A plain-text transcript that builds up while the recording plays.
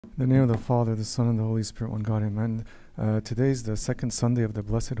In the name of the Father, the Son, and the Holy Spirit, one God, amen. Today is the second Sunday of the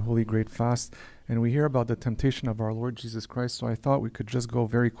Blessed Holy Great Fast, and we hear about the temptation of our Lord Jesus Christ, so I thought we could just go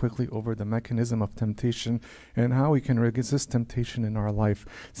very quickly over the mechanism of temptation and how we can resist temptation in our life.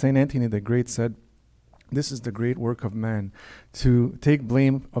 St. Anthony the Great said, "This is the great work of man, to take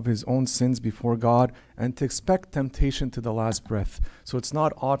blame of his own sins before God and to expect temptation to the last breath." So it's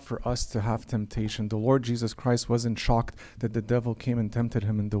not odd for us to have temptation. The Lord Jesus Christ wasn't shocked that the devil came and tempted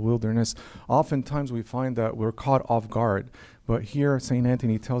him in the wilderness. Oftentimes we find that we're caught off guard. But here St.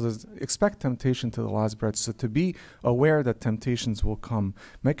 Anthony tells us, expect temptation to the last breath. So to be aware that temptations will come.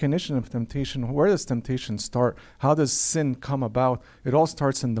 Mechanism of temptation, where does temptation start? How does sin come about? It all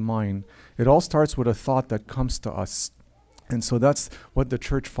starts in the mind. It all starts with a thought that comes to us. And so that's what the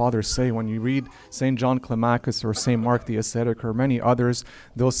church fathers say. When you read St. John Climacus or St. Mark the Ascetic or many others,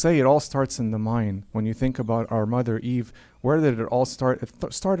 they'll say it all starts in the mind. When you think about our mother Eve, where did it all start?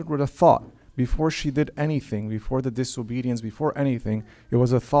 It started with a thought. Before she did anything, before the disobedience, before anything, it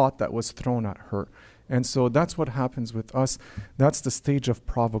was a thought that was thrown at her. And so that's what happens with us. That's the stage of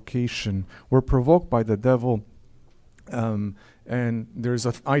provocation. We're provoked by the devil. And there's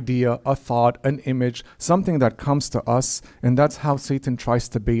an idea, a thought, an image, something that comes to us, and that's how Satan tries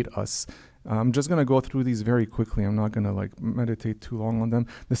to bait us. I'm just going to go through these very quickly. I'm not going to meditate too long on them.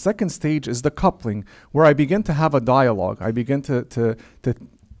 The second stage is the coupling, where I begin to have a dialogue. I begin to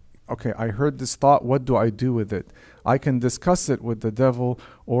okay, I heard this thought, what do I do with it? I can discuss it with the devil,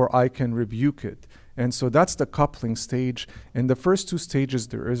 or I can rebuke it. And so that's the coupling stage. In the first two stages,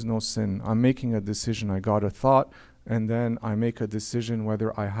 there is no sin. I'm making a decision. I got a thought, and then I make a decision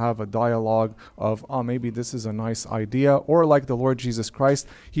whether I have a dialogue of, maybe this is a nice idea. Or like the Lord Jesus Christ,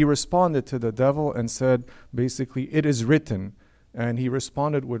 he responded to the devil and said, basically, it is written. And he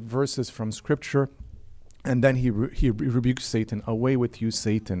responded with verses from Scripture. And then he rebuked Satan, away with you,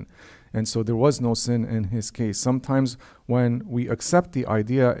 Satan. And so there was no sin in his case. Sometimes when we accept the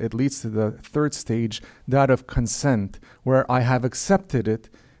idea, it leads to the third stage, that of consent, where I have accepted it.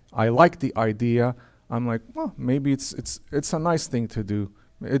 I like the idea. I'm like, well, maybe it's a nice thing to do.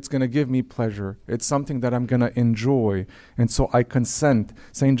 It's going to give me pleasure. It's something that I'm going to enjoy. And so I consent.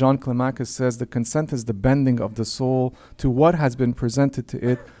 St. John Climacus says the consent is the bending of the soul to what has been presented to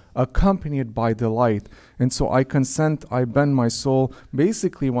it, accompanied by delight. And so I consent, I bend my soul.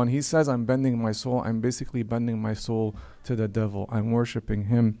 Basically, when he says I'm bending my soul, I'm basically bending my soul to the devil. I'm worshiping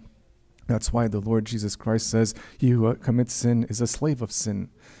him. That's why the Lord Jesus Christ says, he who commits sin is a slave of sin.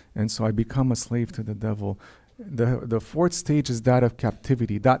 And so I become a slave to the devil. The fourth stage is that of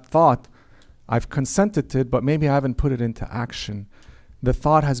captivity. That thought, I've consented to it, but maybe I haven't put it into action. The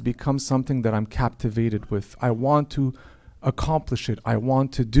thought has become something that I'm captivated with. I want to accomplish it. I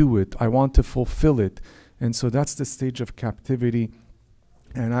want to do it. I want to fulfill it. And so that's the stage of captivity.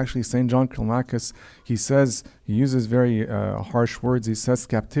 And actually, St. John Climacus, he uses very harsh words. He says,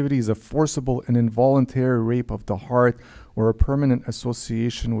 captivity is a forcible and involuntary rape of the heart, or a permanent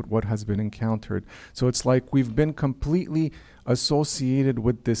association with what has been encountered. So it's like we've been completely associated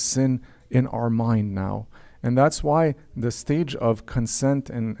with this sin in our mind now. And that's why the stage of consent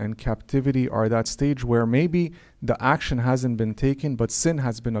and captivity are that stage where maybe the action hasn't been taken, but sin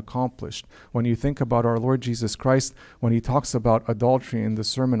has been accomplished. When you think about our Lord Jesus Christ, when he talks about adultery in the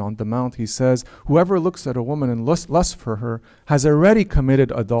Sermon on the Mount, he says, whoever looks at a woman and lusts for her has already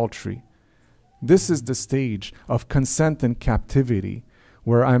committed adultery. This is the stage of consent and captivity,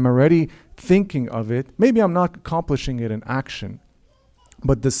 where I'm already thinking of it. Maybe I'm not accomplishing it in action,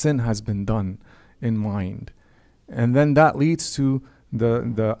 but the sin has been done in mind. And then that leads to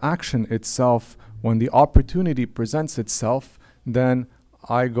the action itself. When the opportunity presents itself, then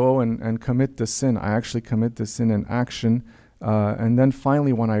I go and commit the sin. I actually commit the sin in action. And then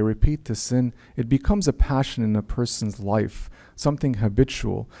finally, when I repeat the sin, it becomes a passion in a person's life, something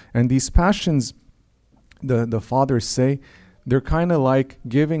habitual. And these passions, the fathers say, they're kind of like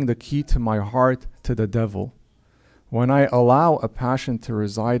giving the key to my heart to the devil. When I allow a passion to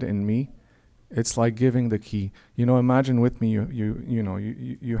reside in me, it's like giving the key. Imagine with me,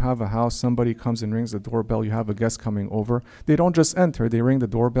 you have a house, somebody comes and rings the doorbell, you have a guest coming over. They don't just enter, they ring the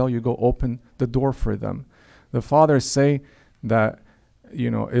doorbell, you go open the door for them. The fathers say that,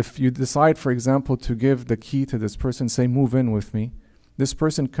 if you decide, for example, to give the key to this person, say, move in with me, this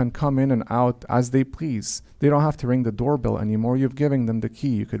person can come in and out as they please. They don't have to ring the doorbell anymore. You've given them the key.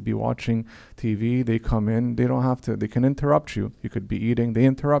 You could be watching TV, they come in, they can interrupt you. You could be eating, they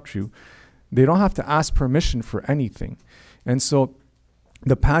interrupt you. They don't have to ask permission for anything. And so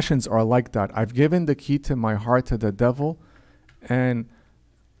the passions are like that. I've given the key to my heart to the devil, and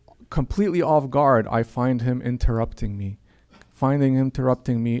completely off guard, I find him interrupting me. finding him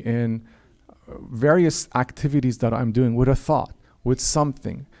interrupting me in various activities that I'm doing with a thought, with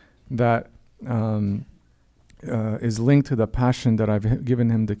something that is linked to the passion that I've given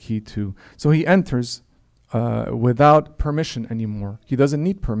him the key to. So he enters without permission anymore. He doesn't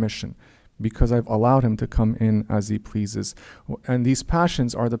need permission because I've allowed him to come in as he pleases. And these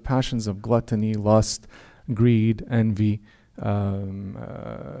passions are the passions of gluttony, lust, greed, envy,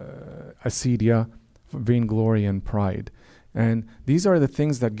 acedia, vainglory, and pride. And these are the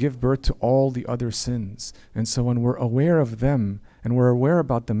things that give birth to all the other sins. And so when we're aware of them and we're aware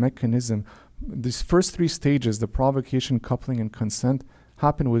about the mechanism, these first three stages, the provocation, coupling, and consent,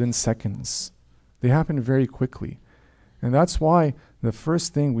 happen within seconds. They happen very quickly. And that's why the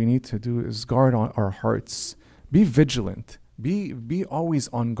first thing we need to do is guard on our hearts. Be vigilant. Be always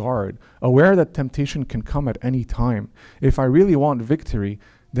on guard, aware that temptation can come at any time. If I really want victory,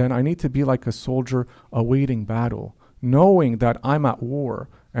 then I need to be like a soldier awaiting battle, knowing that I'm at war,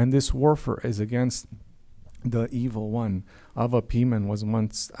 and this warfare is against the evil one. Ava Piman was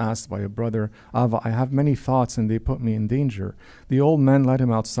once asked by a brother, Ava, I have many thoughts and they put me in danger. The old man led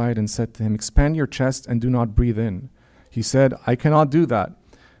him outside and said to him, expand your chest and do not breathe in. He said, I cannot do that.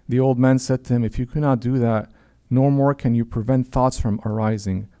 The old man said to him, if you cannot do that, no more can you prevent thoughts from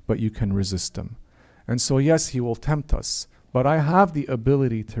arising, but you can resist them. And so yes, he will tempt us, but I have the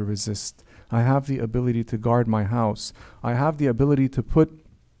ability to resist. I have the ability to guard my house. I have the ability to put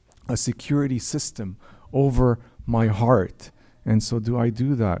a security system over my heart. And so do I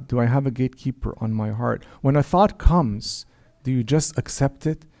do that? Do I have a gatekeeper on my heart? When a thought comes, do you just accept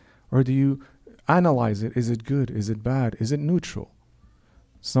it? Or do you analyze it? Is it good? Is it bad? Is it neutral?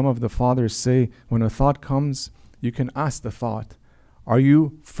 Some of the fathers say when a thought comes, you can ask the thought, are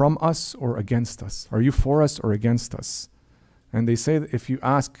you from us or against us? Are you for us or against us? And they say that if you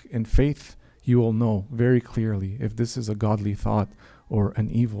ask in faith, you will know very clearly if this is a godly thought or an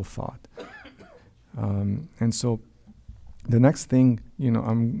evil thought. And so the next thing,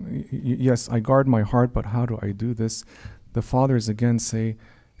 yes, I guard my heart, but how do I do this? The fathers again say,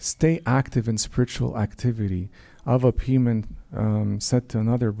 stay active in spiritual activity. Ava Piman said to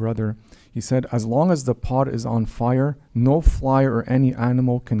another brother, he said, as long as the pot is on fire, no fly or any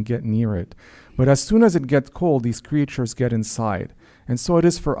animal can get near it. But as soon as it gets cold, these creatures get inside. And so it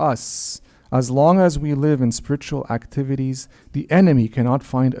is for us. As long as we live in spiritual activities, the enemy cannot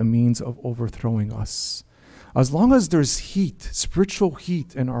find a means of overthrowing us. As long as there's heat, spiritual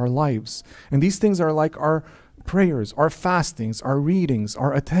heat in our lives, and these things are like our prayers, our fastings, our readings,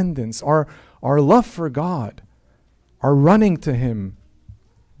 our attendance, our love for God, our running to Him,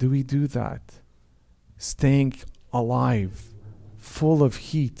 do we do that? Staying alive, full of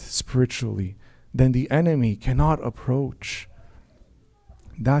heat spiritually, then the enemy cannot approach.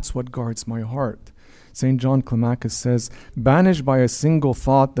 That's what guards my heart. St. John Climacus says, banish by a single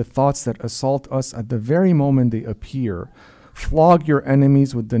thought the thoughts that assault us at the very moment they appear. Flog your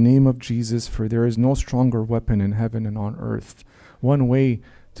enemies with the name of Jesus, for there is no stronger weapon in heaven and on earth. One way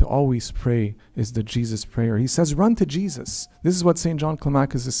to always pray is the Jesus prayer. He says, run to Jesus. This is what St. John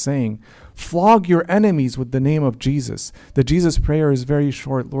Climacus is saying. Flog your enemies with the name of Jesus. The Jesus prayer is very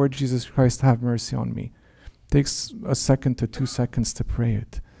short. Lord Jesus Christ, have mercy on me. Takes a second to 2 seconds to pray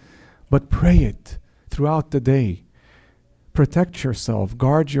it. But pray it throughout the day. Protect yourself.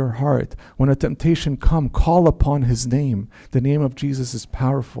 Guard your heart. When a temptation comes, call upon His name. The name of Jesus is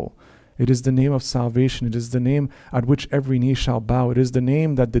powerful. It is the name of salvation. It is the name at which every knee shall bow. It is the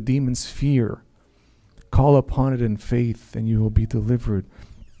name that the demons fear. Call upon it in faith and you will be delivered.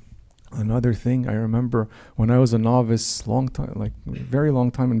 Another thing, I remember when I was a novice, very long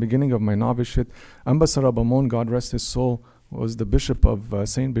time in the beginning of my novitiate, Ambassador Abamon, God rest his soul, was the bishop of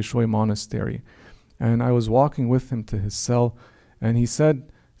Saint Bishoy Monastery. And I was walking with him to his cell, and he said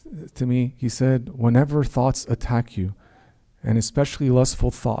to me, whenever thoughts attack you, and especially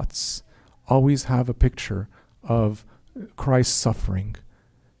lustful thoughts, always have a picture of Christ suffering,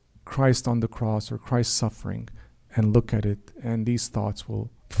 Christ on the cross or Christ suffering, and look at it, and these thoughts will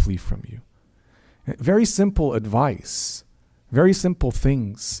flee from you. Very simple advice, very simple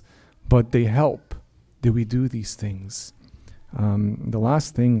things, but they help. Do we do these things? The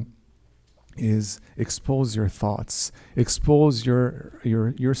last thing is expose your thoughts, expose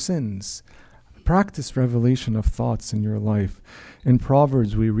your sins. Practice revelation of thoughts in your life. In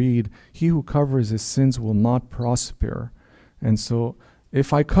Proverbs we read, he who covers his sins will not prosper. And so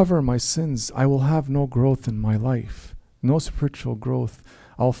if I cover my sins, I will have no growth in my life, no spiritual growth.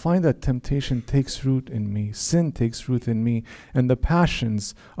 I'll find that temptation takes root in me, sin takes root in me, and the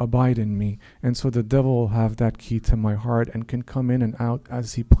passions abide in me. And so the devil will have that key to my heart and can come in and out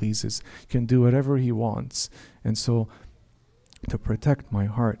as he pleases, can do whatever he wants. And so to protect my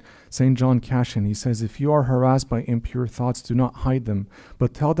heart. St. John Cassian, he says, if you are harassed by impure thoughts, do not hide them,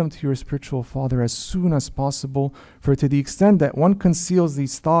 but tell them to your spiritual father as soon as possible, for to the extent that one conceals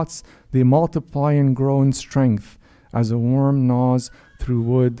these thoughts, they multiply and grow in strength. As a worm gnaws through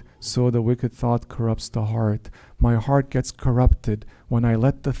wood, so the wicked thought corrupts the heart. My heart gets corrupted when I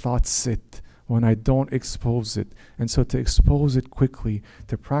let the thought sit, when I don't expose it. And so to expose it quickly,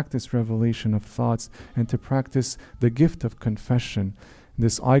 to practice revelation of thoughts, and to practice the gift of confession.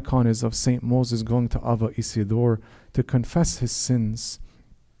 This icon is of St. Moses going to Ava Isidore to confess his sins.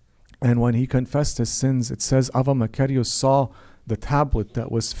 And when he confessed his sins, it says Ava Macarius saw the tablet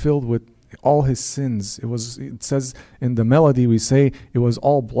that was filled with all his sins. It says in the melody we say it was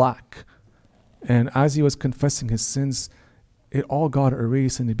all black. And as he was confessing his sins, it all got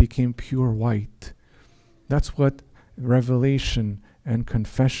erased and it became pure white. That's what revelation and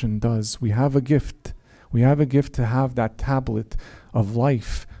confession does. We have a gift. We have a gift to have that tablet of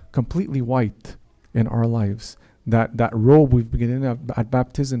life completely white in our lives. That robe we've been in at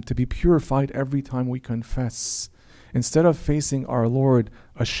baptism to be purified every time we confess. Instead of facing our Lord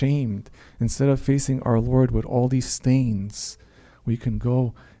ashamed, instead of facing our Lord with all these stains, we can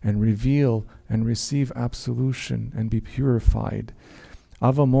go and reveal and receive absolution and be purified.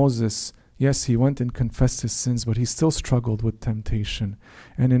 Ava Moses, yes, he went and confessed his sins, but he still struggled with temptation.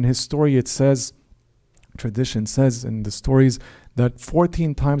 And in his story it says, tradition says in the stories, that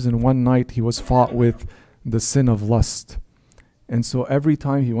 14 times in one night he was fought with the sin of lust. And so every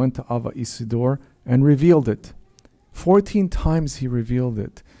time he went to Ava Isidore and revealed it. 14 times he revealed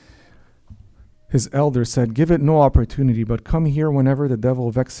it. His elder said, give it no opportunity, but come here whenever the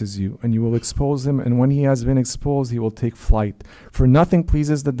devil vexes you, and you will expose him, and when he has been exposed, he will take flight. For nothing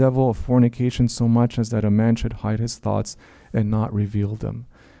pleases the devil of fornication so much as that a man should hide his thoughts and not reveal them.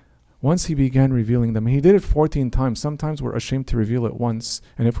 Once he began revealing them, he did it 14 times. Sometimes we're ashamed to reveal it once,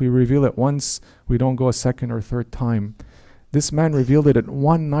 and if we reveal it once, we don't go a second or third time. This man revealed it at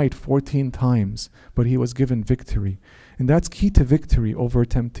one night 14 times, but he was given victory. And that's key to victory over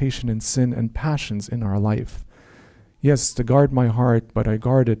temptation and sin and passions in our life. Yes, to guard my heart, but I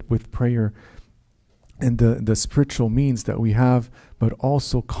guard it with prayer and the spiritual means that we have, but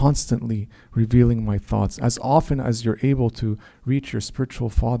also constantly revealing my thoughts. As often as you're able to reach your spiritual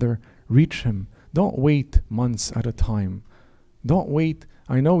father, reach him. Don't wait months at a time. Don't wait.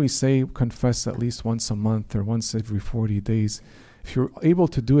 I know we say confess at least once a month or once every 40 days. If you're able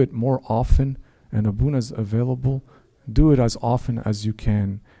to do it more often and Abuna is available, do it as often as you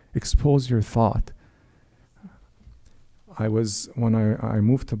can. Expose your thought. When I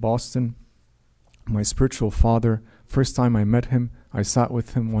moved to Boston, my spiritual father, first time I met him, I sat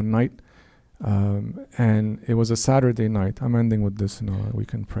with him one night, and it was a Saturday night. I'm ending with this, we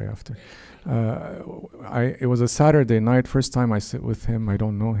can pray after. It was a Saturday night, first time I sit with him, I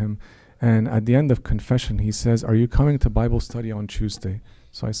don't know him, and at the end of confession, he says, are you coming to Bible study on Tuesday?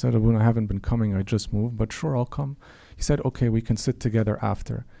 So I said, Abuna, I haven't been coming, I just moved, but sure, I'll come. He said, okay, we can sit together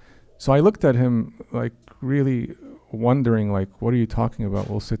after. So I looked at him like really wondering, like, what are you talking about?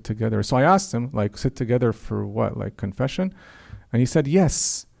 We'll sit together. So I asked him, like, sit together for what, like confession? And he said,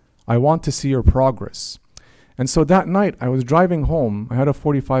 yes, I want to see your progress. And so that night I was driving home. I had a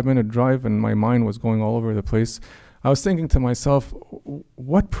 45-minute drive and my mind was going all over the place. I was thinking to myself,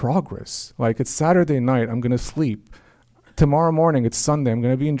 what progress? Like, it's Saturday night, I'm going to sleep. Tomorrow morning, it's Sunday, I'm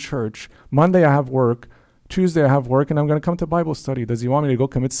going to be in church. Monday, I have work. Tuesday, I have work, and I'm going to come to Bible study. Does he want me to go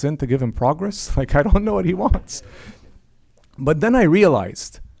commit sin to give him progress? Like, I don't know what he wants. But then I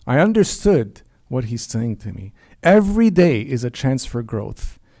realized, I understood what he's saying to me. Every day is a chance for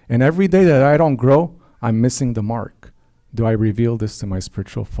growth. And every day that I don't grow, I'm missing the mark. Do I reveal this to my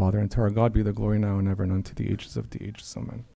spiritual father? And to our God be the glory now and ever and unto the ages of the ages. Amen.